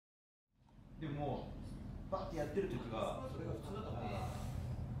もバッてやってる時はそれが普通だと思う。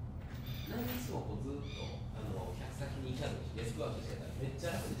何日もこうずっと客先に行かずにデスクワークしてたらめっち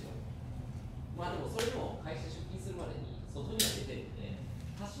ゃ楽でしょ。まあでもそれでも会社出勤するまでに外には出てるんで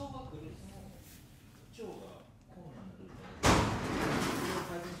多少は来る。腸がコロナになるみたいな。それを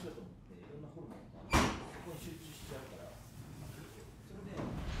改善しようと思っていろんなホルモンがそこに集中しちゃうから、それで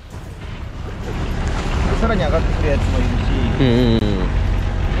さらに上がってくるやつもいるし、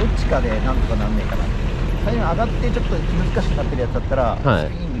どっちかでなんとかなんねえかなって。最初に上がってちょっと難しくなってるやつだったら、は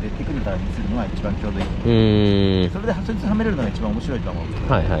い、スピングでテクニカルにするのが一番ちょうどいい。それでそいつはめれるのが一番面白いと思う。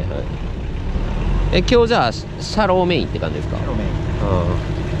はいはいはい。今日じゃあシャローメインって感じですか？シャローメイン。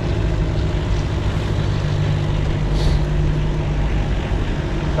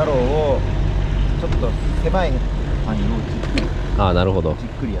シャローをちょっと狭い範囲をじっくり。ああ、なるほど。じっ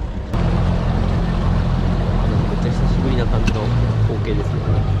くりやって。めっちゃ久しぶりな感じの光景ですね。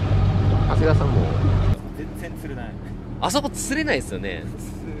長谷川さんも全然釣れない。あそこ釣れないですよね。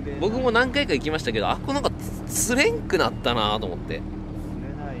僕も何回か行きましたけど、あここなんか釣れんくなったなと思って。釣れ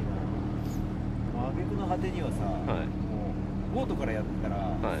ないな。挙句の果てにはさ、はい、もうボートからやったら、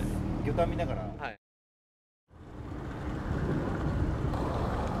はい、魚探見ながら、はい、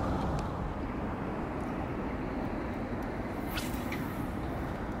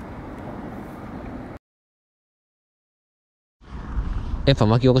やっぱ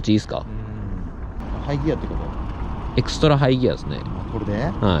巻き心地いいですか？ハイギアってこと？エクストラハイギアですね。これで？は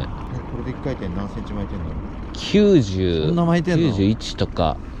い。これで1回転何センチ巻いてんの？90、そんな巻いてんの？91と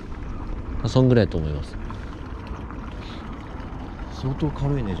か、そんぐらいだと思います。相当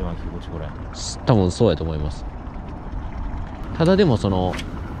軽いね、じゃあ巻き心地これ。多分そうやと思います。ただでもその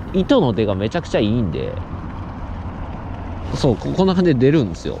糸の出がめちゃくちゃいいんで、そうこんな感じで出るん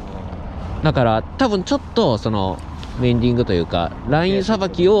ですよ。だから多分ちょっとそのメンディングというかラインさば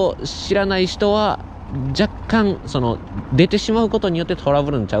きを知らない人は若干その出てしまうことによってトラ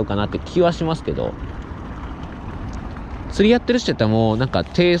ブルんちゃうかなって気はしますけど、釣りやってる人ってもうなんか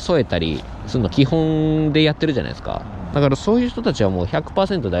手添えたりするの基本でやってるじゃないですか。だからそういう人たちはもう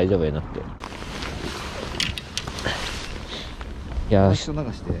 100% 大丈夫やなって。いや人流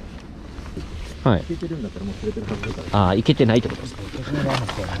して、はい、いけてるんだったらもう釣れてるはずだから。ああ、いけてないってことですか。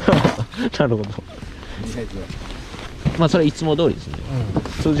なるほど。まあそれはいつも通りですね。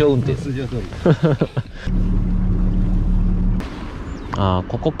通常運転。通常通り。ああ、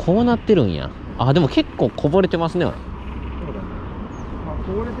こここうなってるんや。ああ、でも結構こぼれてますね。そうだね。まあ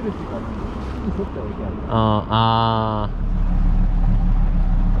こぼれてるしか、取っておいてある。あ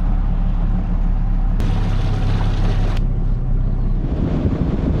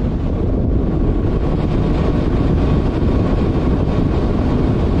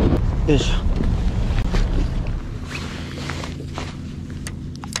あ。よいしょ。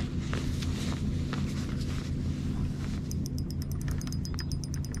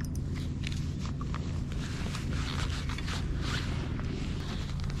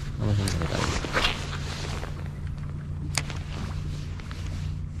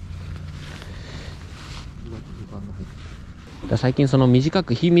最近その長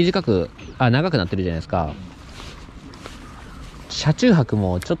くなってるじゃないですか。車中泊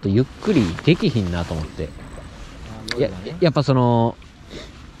もちょっとゆっくりできひんなと思って。やっぱその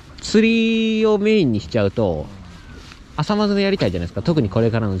釣りをメインにしちゃうと朝まずめやりたいじゃないですか、特にこ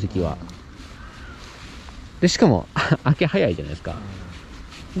れからの時期は。でしかも明け早いじゃないですか。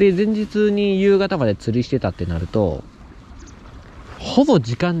で前日に夕方まで釣りしてたってなるとほぼ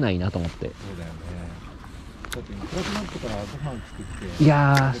時間ないなと思って。そうだよね。だって暗くなってからご飯作ってい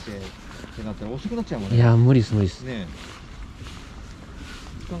やーってなったら遅くなっちゃうもんね。いやー無理です無理ですね。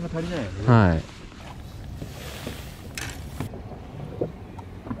時間が足りないよね。はい。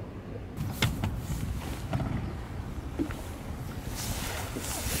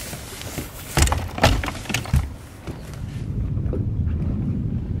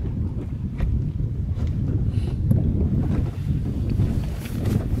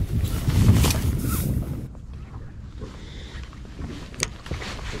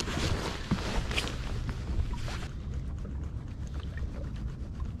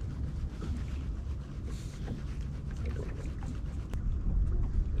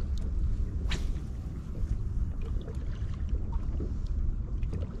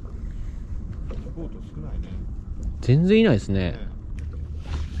ボート少ないね。全然いないですね。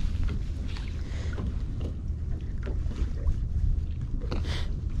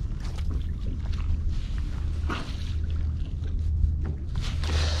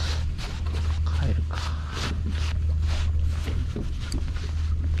帰るか。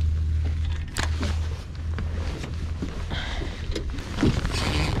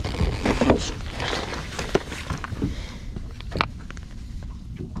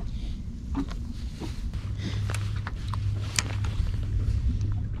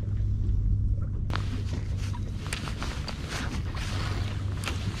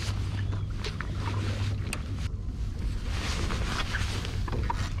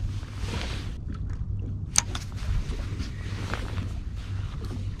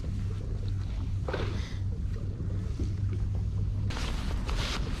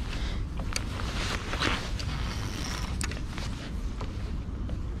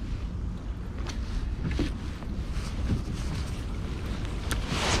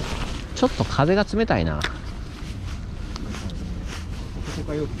ちょっと風が冷たいな。ポカポ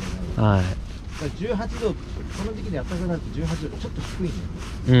カ陽気じゃない。はい。18度、この時期で暖かくなると18度、ちょっと低いね。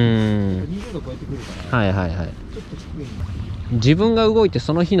20度超えてくるから。はいはいはい。ちょっと低いね。自分が動いて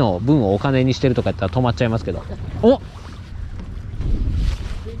その日の分をお金にしてるとかやったら止まっちゃいますけど。お、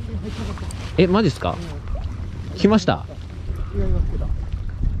え、マジっすか？来ました。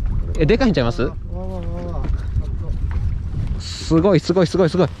え、でかいんちゃいます？すごいすごいすごい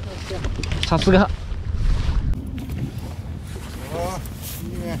すごい。さすが。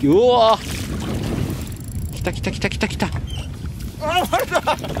うわー、来た来た来た来た来た。あ、バレた。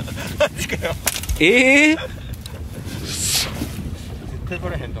マジかよ。絶対バ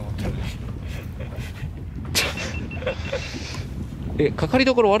レへんと思った。え、かかり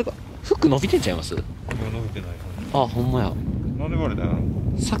どころ悪か。フック伸びてんちゃいます？いや、伸びてない。あ、ほんまや。なんでバレたの？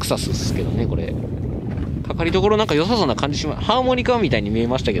サクサスっすけどね、これ。かかりどころなんか良さそうな感じします。ハーモニカみたいに見え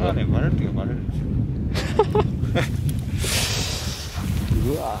ましたけど。ね、バレる時はバレるんですよ。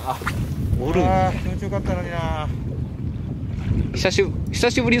うわー、おるんあー、気持ちよかったのにな。久し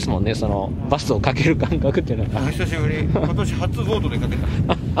ぶりですもんね、そのバスをかける感覚っていうのが。久しぶり。今年初ボートでかけた。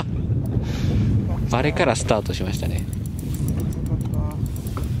あれからスタートしましたね。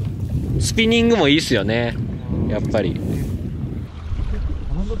スピニングもいいっすよね、やっぱり。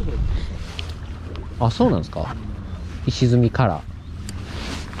あ、そうなんですか。石積みから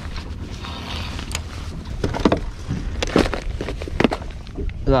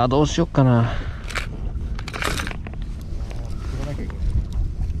うわ、どうしよっかな。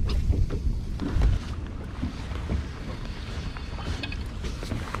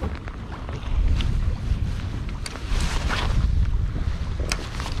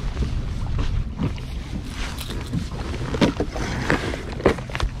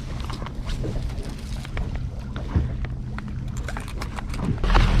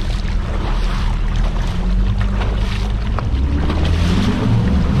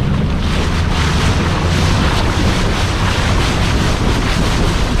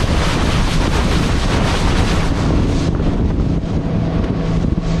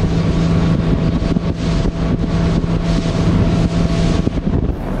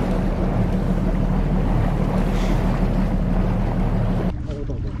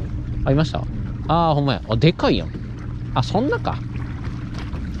ありました。ああ、ほんまや。あ、でかいやん。あ、そんなか。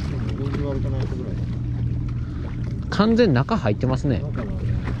完全中入ってますね。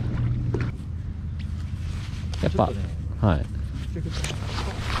やっぱ、はい。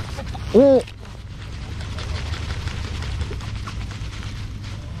お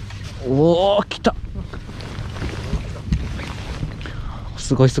お、来た。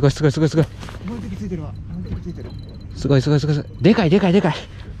すごいすごいすごいすごいすごい。すごいすごいすごい。でかいでかいでかい。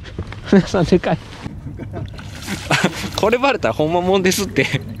皆さんでかい。これバレたらほんまもんですって。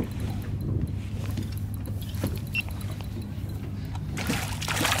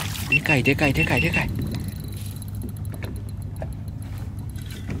でかいでかいでかいでかい。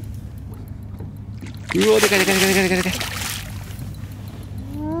うお、でかいでかいでかいでかいでかいでかい。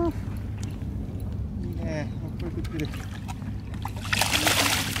いいね、これ食ってる。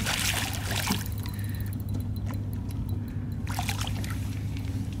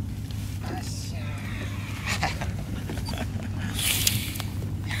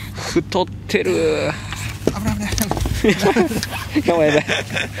太ってる。危ない危ない。やばいやばい。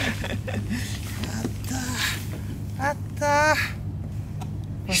あった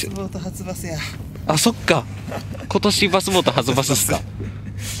バスボート初バスや。あ、そっか。今年バスボート初バスっすか。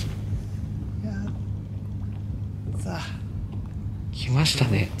さあ、来ました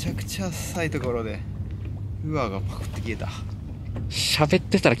ね。めちゃくちゃ浅いところでルアーがパクって消えた。喋っ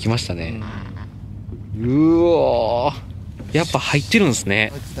てたら来ましたね。うおー、やっぱ入ってるんですね。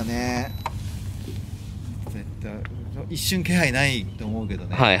入ってたね。絶対一瞬気配ないと思うけど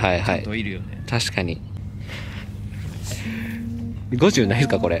ね。はいはいはい。ちゃんといるよね。確かに。50ないです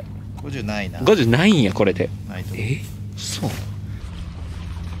かこれ。50ないな。50ないんやこれで。ないと思う。そう。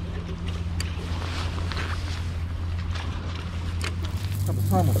多分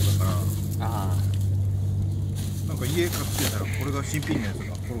サーモンだから。あなんか家買ってたらこれが新品のやつ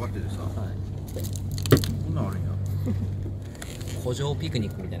が転がっててさ。あ。はい。こんなんあるんや。古城ピクニ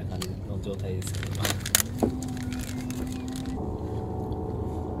ックみたいな感じの状態ですけど。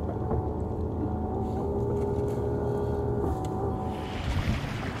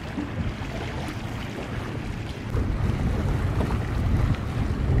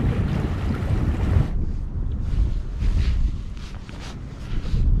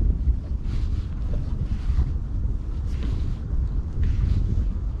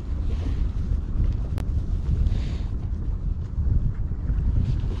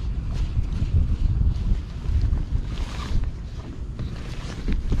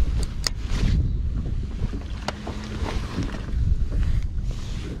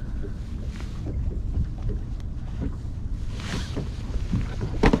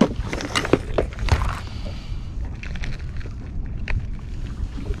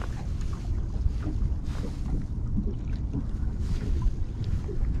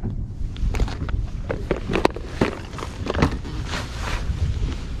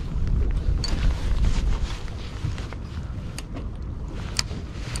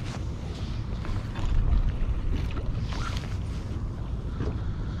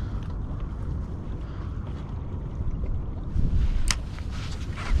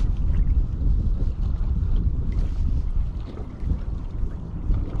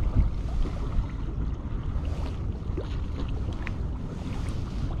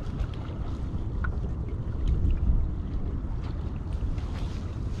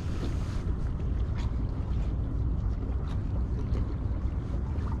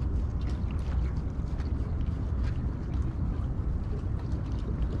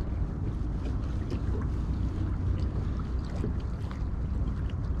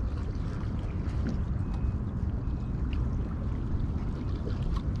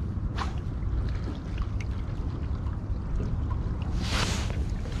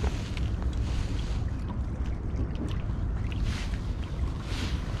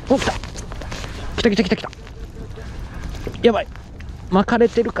お、来た来た来た来た来た。やばい、巻かれ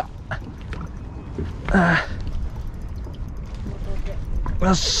てるか。ああ、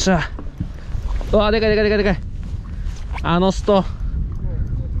よっしゃ。うわ、でかいでかいでかいでかい。あのスト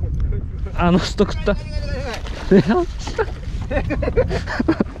食った。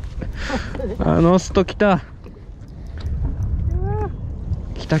あのスト来た。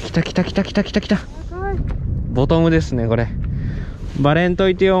来た来た来た来た来た来た来た。ボトムですね、これ。バレんと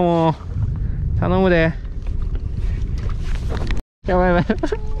いてよ、もう。頼むで。やばいやばい。や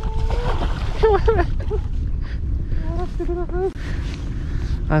ばいやばい。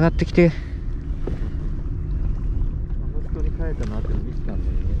上がってきて。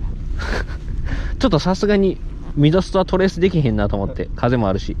ちょっとさすがにミドストはトレースできへんなと思って、風も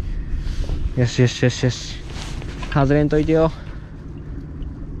あるし。よしよしよしよし、外れんといてよ、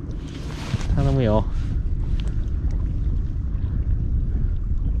頼むよ。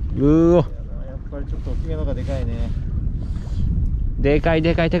うお、やっぱりちょっと大きめのがでかいね。でかい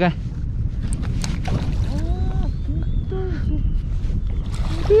でかいでかい。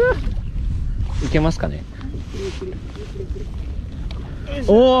いけますかね。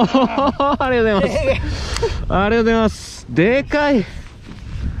おお、ありがとうございます。ありがとうございます。でかい。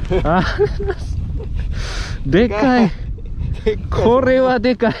あ、でかい。これは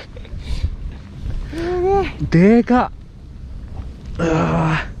でかい。でかっ。う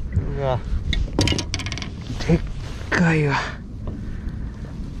わ、でっかいわ。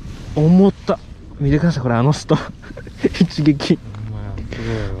重った。見てください、これあのスト一撃。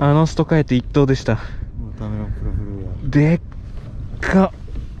あのスト変えて一投でした。でっか。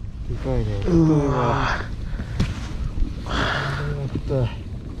でかいね。うわ。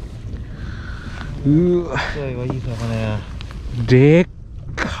うわ。でっ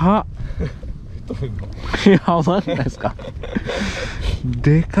か。やばくないですか。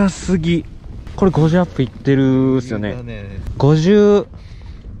でかすぎ。これ50アップいってるっすよね。58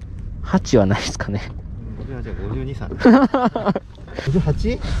はないですかね。52、3。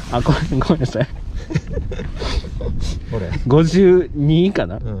58？ あ、ごめんなさい。これ52か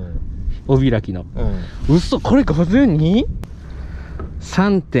な、お開きの。嘘、これ 52？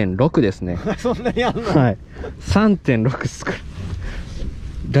 3.6 ですね。そんなにあんの？はい、 3.6 っすか。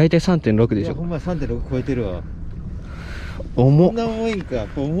大体 3.6 でしょ。ほんま 3.6 超えてるわ。重っ。こんな重いんか。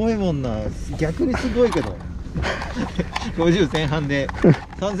重いもんな。逆にすごいけど50前半で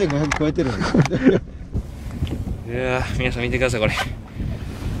3500超えてるんですいやー、皆さん見てください、これ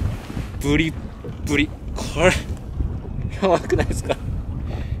ブリッブリ。これやばくないですか。や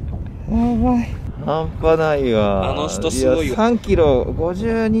ばい、半端ないわ。あの人すごいよ。3キロ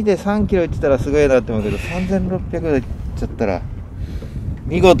52で3キロいってたらすごいなって思うけど、3600でいっちゃったら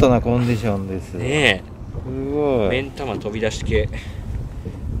見事なコンディションですね。え、すごい。目ん玉飛び出し系。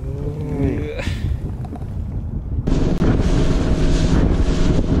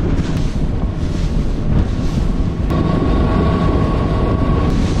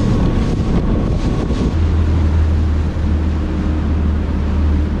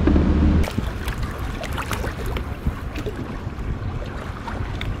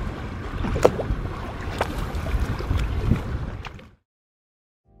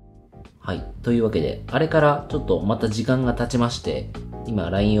はい。というわけで、あれからちょっとまた時間が経ちまして、今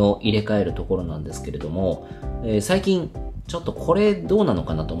LINE を入れ替えるところなんですけれども、最近ちょっとこれどうなの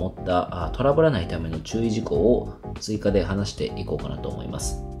かなと思ったトラブらないための注意事項を追加で話していこうかなと思いま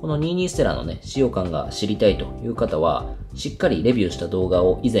す。この22ステラのね、使用感が知りたいという方は、しっかりレビューした動画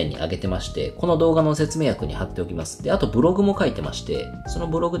を以前に上げてまして、この動画の説明訳に貼っておきます。で、あとブログも書いてまして、その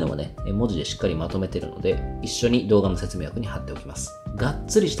ブログでもね、文字でしっかりまとめてるので、一緒に動画の説明訳に貼っておきます。がっ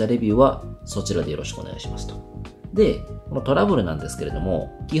つりしたレビューはそちらでよろしくお願いしますと。で、このトラブルなんですけれど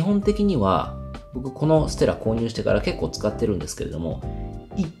も、基本的には、僕このステラ購入してから結構使ってるんですけれども、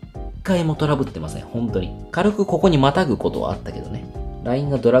一回もトラブってません、本当に。軽くここにまたぐことはあったけどね。ライ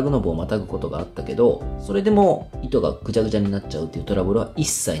ンがドラグノブをまたぐことがあったけど、それでも糸がぐちゃぐちゃになっちゃうっていうトラブルは一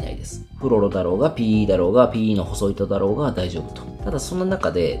切ないです。フロロだろうが PE だろうが PE の細糸だろうが大丈夫と。ただそんな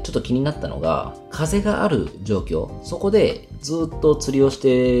中でちょっと気になったのが、風がある状況。そこでずっと釣りをし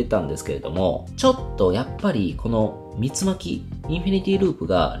てたんですけれども、ちょっとやっぱりこの三つ巻き、インフィニティループ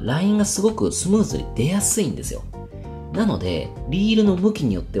がラインがすごくスムーズに出やすいんですよ。なので、リールの向き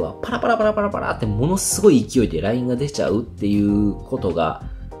によってはパラパラパラパラパラってものすごい勢いでラインが出ちゃうっていうことが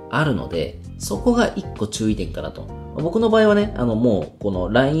あるので、そこが一個注意点かなと。僕の場合はね、もうこ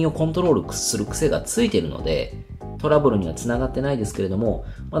のラインをコントロールする癖がついてるので、トラブルには繋がってないですけれども、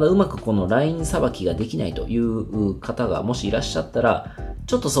まだうまくこのラインさばきができないという方がもしいらっしゃったら、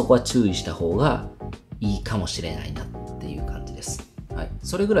ちょっとそこは注意した方がいいかもしれないなっていう感じです。はい。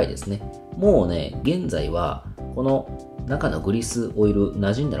それぐらいですね。もうね、現在は、この中のグリスオイル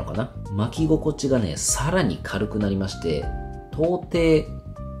馴染んだのかな、巻き心地がね、さらに軽くなりまして、到底、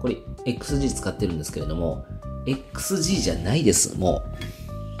これ XG 使ってるんですけれども、XG じゃないです。も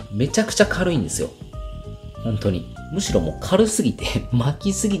う、めちゃくちゃ軽いんですよ。本当に。むしろもう軽すぎて、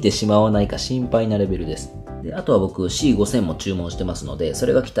巻きすぎてしまわないか心配なレベルです。で、あとは僕 C5000 も注文してますので、そ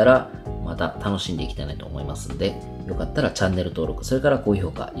れが来たらまた楽しんでいきたいなと思いますので、よかったらチャンネル登録、それから高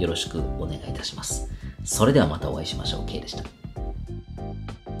評価よろしくお願いいたします。それではまたお会いしましょう。K でした。